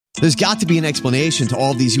There's got to be an explanation to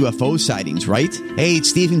all of these UFO sightings, right? Hey,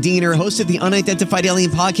 it's Stephen Diener, host of the Unidentified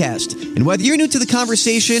Alien Podcast. And whether you're new to the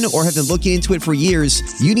conversation or have been looking into it for years,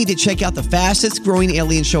 you need to check out the fastest growing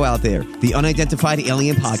alien show out there, the Unidentified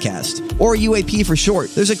Alien Podcast, or UAP for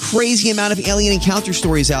short. There's a crazy amount of alien encounter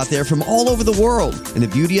stories out there from all over the world. And the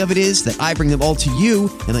beauty of it is that I bring them all to you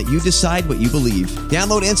and let you decide what you believe.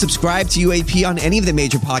 Download and subscribe to UAP on any of the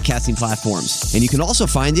major podcasting platforms. And you can also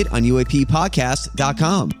find it on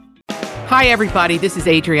UAPpodcast.com. Hi, everybody. This is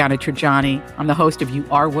Adriana Trajani. I'm the host of You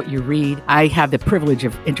Are What You Read. I have the privilege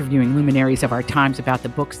of interviewing luminaries of our times about the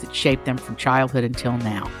books that shaped them from childhood until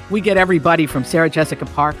now. We get everybody from Sarah Jessica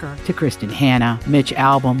Parker to Kristen Hanna, Mitch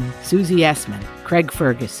Albom, Susie Essman, Craig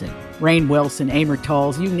Ferguson, Rainn Wilson, Amor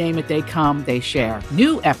Tolls, you name it, they come, they share.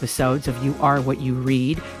 New episodes of You Are What You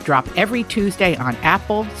Read drop every Tuesday on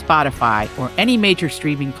Apple, Spotify, or any major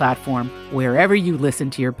streaming platform wherever you listen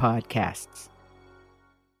to your podcasts.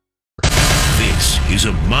 This is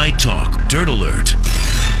a My Talk Dirt Alert.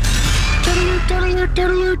 Dirt alert, dirt alert,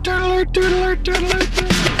 dirt alert, dirt alert, dirt alert, dirt alert.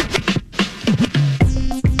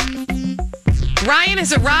 Ryan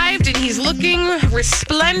has arrived and he's looking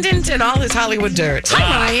resplendent in all his Hollywood dirt.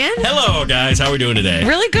 Hi, Ryan. Hello, guys. How are we doing today?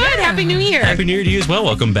 Really good. Yeah. Happy New Year. Happy New Year to you as well.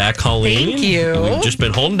 Welcome back, Colleen. Thank you. We've just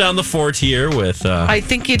been holding down the fort here with... I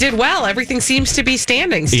think you did well. Everything seems to be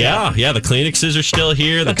standing still. Yeah. The Kleenexes are still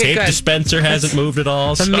here. The tape dispenser hasn't moved at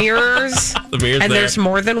all. The mirrors. The mirrors and there. There's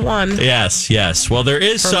more than one. Yes. Well, there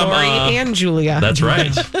is For some... Lori and Julia. That's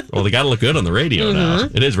right. Well, they got to look good on the radio now.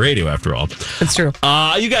 It is radio, after all. It's true.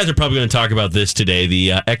 You guys are probably going to talk about this today.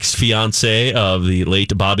 The ex-fiance of the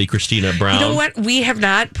late Bobby Christina Brown. You know what? We have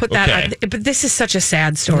not put that on. But this is such a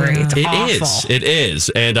sad story. Yeah. It's awful. It is.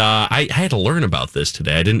 And I had to learn about this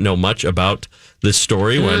today. I didn't know much about this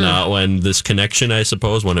story when this connection, I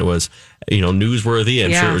suppose, when it was newsworthy.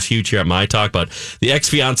 I'm sure it was huge here at My Talk. But the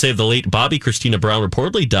ex-fiance of the late Bobby Christina Brown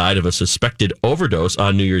reportedly died of a suspected overdose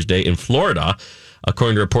on New Year's Day in Florida.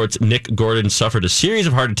 According to reports, Nick Gordon suffered a series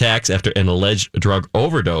of heart attacks after an alleged drug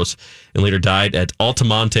overdose and later died at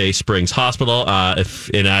Altamonte Springs Hospital. This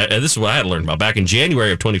is what I had learned about. Back in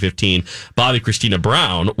January of 2015, Bobby Christina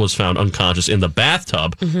Brown was found unconscious in the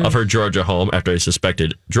bathtub of her Georgia home after a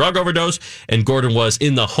suspected drug overdose, and Gordon was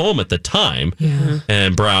in the home at the time. Yeah.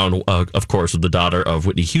 And Brown, of course, was the daughter of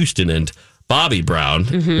Whitney Houston and Bobby Brown,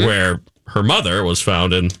 where her mother was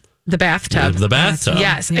found in... The bathtub.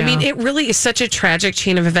 Yes. Yeah. I mean, it really is such a tragic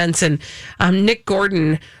chain of events. And Nick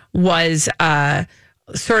Gordon was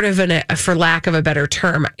sort of, for lack of a better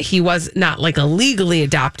term, he was not like a legally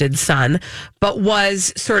adopted son, but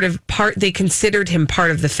was sort of they considered him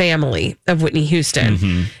part of the family of Whitney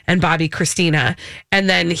Houston and Bobby Christina. And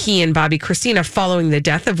then he and Bobby Christina, following the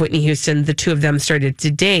death of Whitney Houston, the two of them started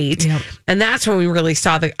to date. Yep. And that's when we really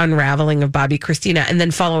saw the unraveling of Bobby Christina. And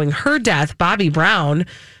then following her death, Bobby Brown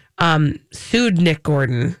sued Nick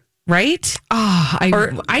Gordon, right?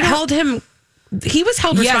 I held him. He was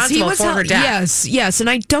held responsible for her death. Yes. And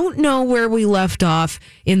I don't know where we left off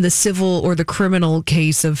in the civil or the criminal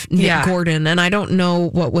case of Nick Gordon. And I don't know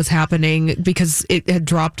what was happening because it had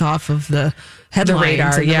dropped off of the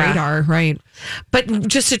headlines and the radar, right? But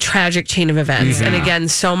just a tragic chain of events. And again,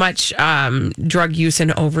 so much drug use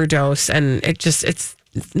and overdose. And it's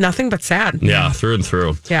nothing but sad. Yeah, through and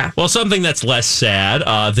through. Yeah. Well, something that's less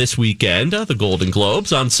sad this weekend, the Golden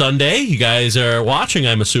Globes on Sunday. You guys are watching,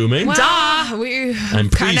 I'm assuming. Well, I'm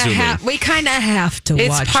presuming. We kind of have to watch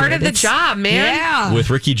it. It's part of the job, man. Yeah. With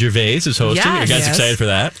Ricky Gervais is hosting. Yes. Are you guys excited for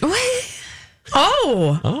that?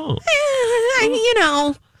 Oh.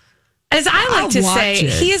 As I like to say,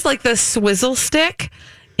 he is like the swizzle stick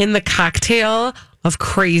in the cocktail of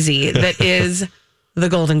crazy that is the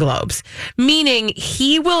Golden Globes, meaning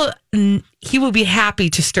he will be happy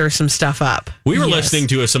to stir some stuff up. We were listening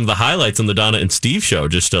to some of the highlights on the Donna and Steve show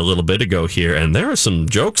just a little bit ago here, and there were some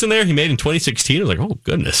jokes in there he made in 2016. I was like, oh,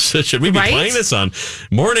 goodness, should we be playing this on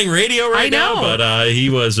morning radio right now? But he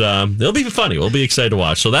was, it'll be funny. We'll be excited to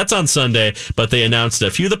watch. So that's on Sunday, but they announced a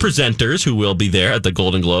few of the presenters who will be there at the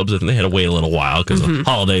Golden Globes. I think they had to wait a little while because of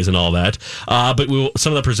holidays and all that. But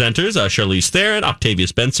some of the presenters, Charlize Theron, Octavia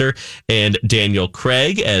Spencer, and Daniel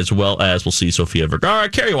Craig, as well as we'll see Sofia Vergara,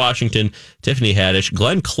 Kerry Washington, Tiffany Haddish,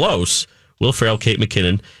 Glenn Close, Will Ferrell, Kate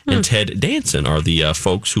McKinnon, and Ted Danson are the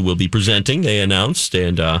folks who will be presenting. They announced,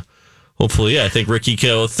 and hopefully, I think Ricky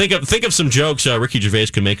can think of some jokes Ricky Gervais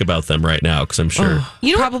can make about them right now, because I'm sure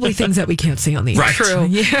probably things that we can't see on the air. True.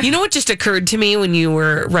 Yeah. You know what just occurred to me when you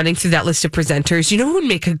were running through that list of presenters? You know who would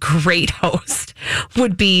make a great host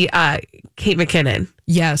would be Kate McKinnon.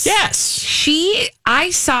 Yes.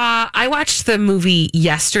 I watched the movie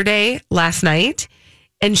last night.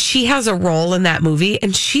 and she has a role in that movie,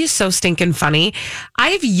 and she is so stinking funny. I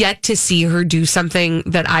have yet to see her do something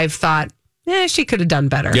that I've thought, she could have done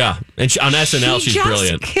better. Yeah, and on SNL, she's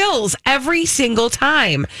brilliant. Kills every single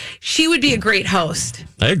time. She would be a great host.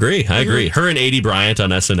 I agree. Her and Adie Bryant on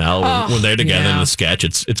SNL, when they're together in the sketch,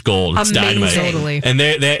 it's gold. It's dynamite. Totally. And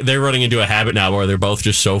they're running into a habit now where they're both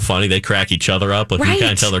just so funny. They crack each other up. Like, you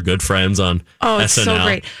can't tell they're good friends on SNL. It's so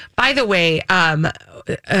great. By the way,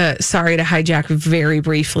 sorry to hijack very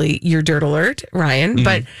briefly your dirt alert, Ryan,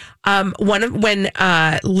 but when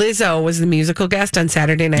Lizzo was the musical guest on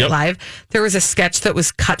Saturday Night Live, there was a sketch that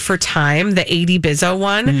was cut for time, the 80 Bizzo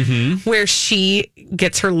one, where she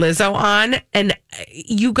gets her Lizzo on, and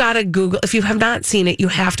you gotta Google, if you have not seen it, you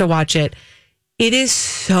have to watch it. It is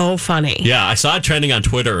so funny. Yeah, I saw it trending on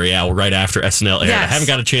Twitter, right after SNL aired. Yes. I haven't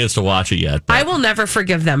got a chance to watch it yet. But I will never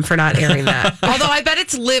forgive them for not airing that. Although I bet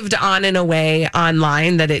it's lived on in a way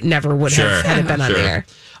online that it never would have had it been on air.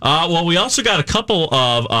 Well, we also got a couple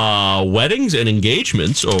of weddings and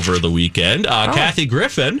engagements over the weekend. Kathy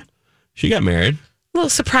Griffin, she got married. A little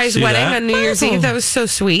surprise wedding on New Year's Eve. That was so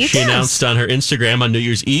sweet. She announced on her Instagram on New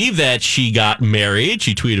Year's Eve that she got married.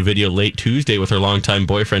 She tweeted a video late Tuesday with her longtime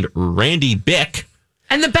boyfriend, Randy Bick.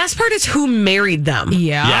 And the best part is who married them.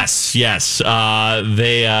 Yeah. Yes.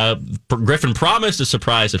 Griffin promised a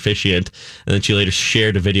surprise officiant, and then she later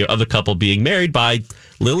shared a video of the couple being married by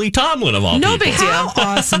Lily Tomlin, of all people. No big deal. How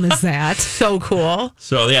awesome is that? So cool.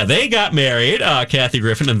 So, they got married, Kathy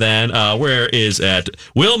Griffin, and then where is at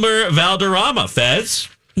Wilmer Valderrama, Fez?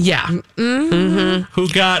 Yeah. Mm-hmm. Who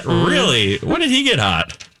got really, when did he get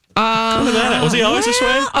hot? Was he always this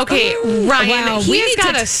way? Okay, Ryan, he's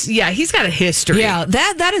got a history. Yeah,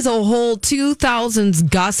 that is a whole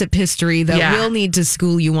 2000s gossip history that we'll need to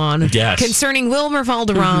school you on concerning Wilmer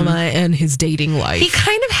Valderrama and his dating life. He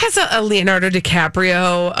kind of has a Leonardo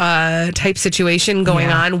DiCaprio type situation going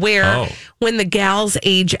on where when the gals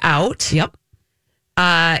age out,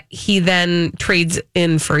 he then trades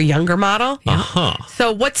in for a younger model.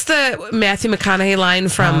 So what's the Matthew McConaughey line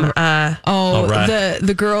from?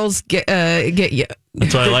 The girls get you.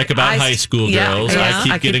 That's what I like about high school girls.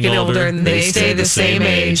 I keep getting older and they stay the same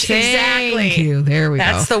age. Exactly. Thank you. There we go.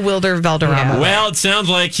 That's the Wilder Valderrama. Well, it sounds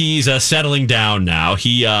like he's settling down now.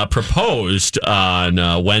 He proposed on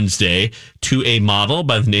Wednesday to a model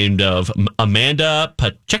by the name of Amanda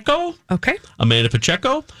Pacheco. Okay. Amanda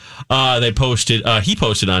Pacheco. He posted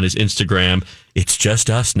on his Instagram, "It's just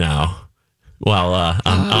us now." Well,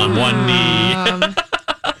 on one knee.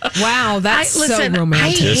 Wow, that's so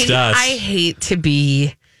romantic. I hate to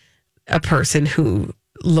be a person who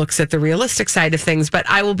looks at the realistic side of things, but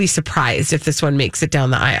I will be surprised if this one makes it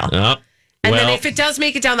down the aisle. And then if it does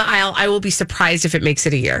make it down the aisle, I will be surprid if it makes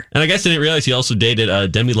it a year. And I guess I didn't realize he also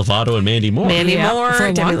dated Demi Lovato and Mandy Moore. Moore for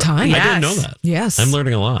a long time. Yes. I didn't know that. Yes, I'm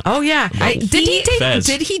learning a lot. Oh yeah.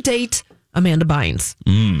 Did he date Amanda Bynes?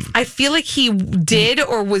 I feel like he did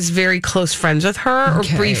or was very close friends with her or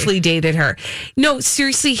briefly dated her. No,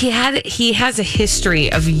 seriously, he has a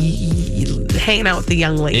history of hanging out with the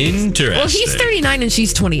young ladies. Interesting. Well, he's 39 and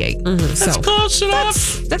she's 28. That's close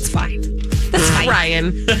enough. That's fine. That's fine.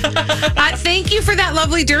 Ryan. Thank you for that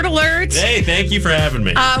lovely dirt alert. Hey, thank you for having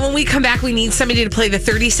me. When we come back, we need somebody to play the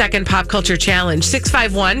 30-second pop culture challenge.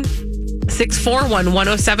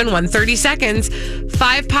 651-641-1071. 30 seconds.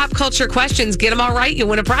 5 pop culture questions. Get them all right. You'll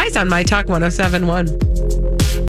win a prize on My Talk 1071.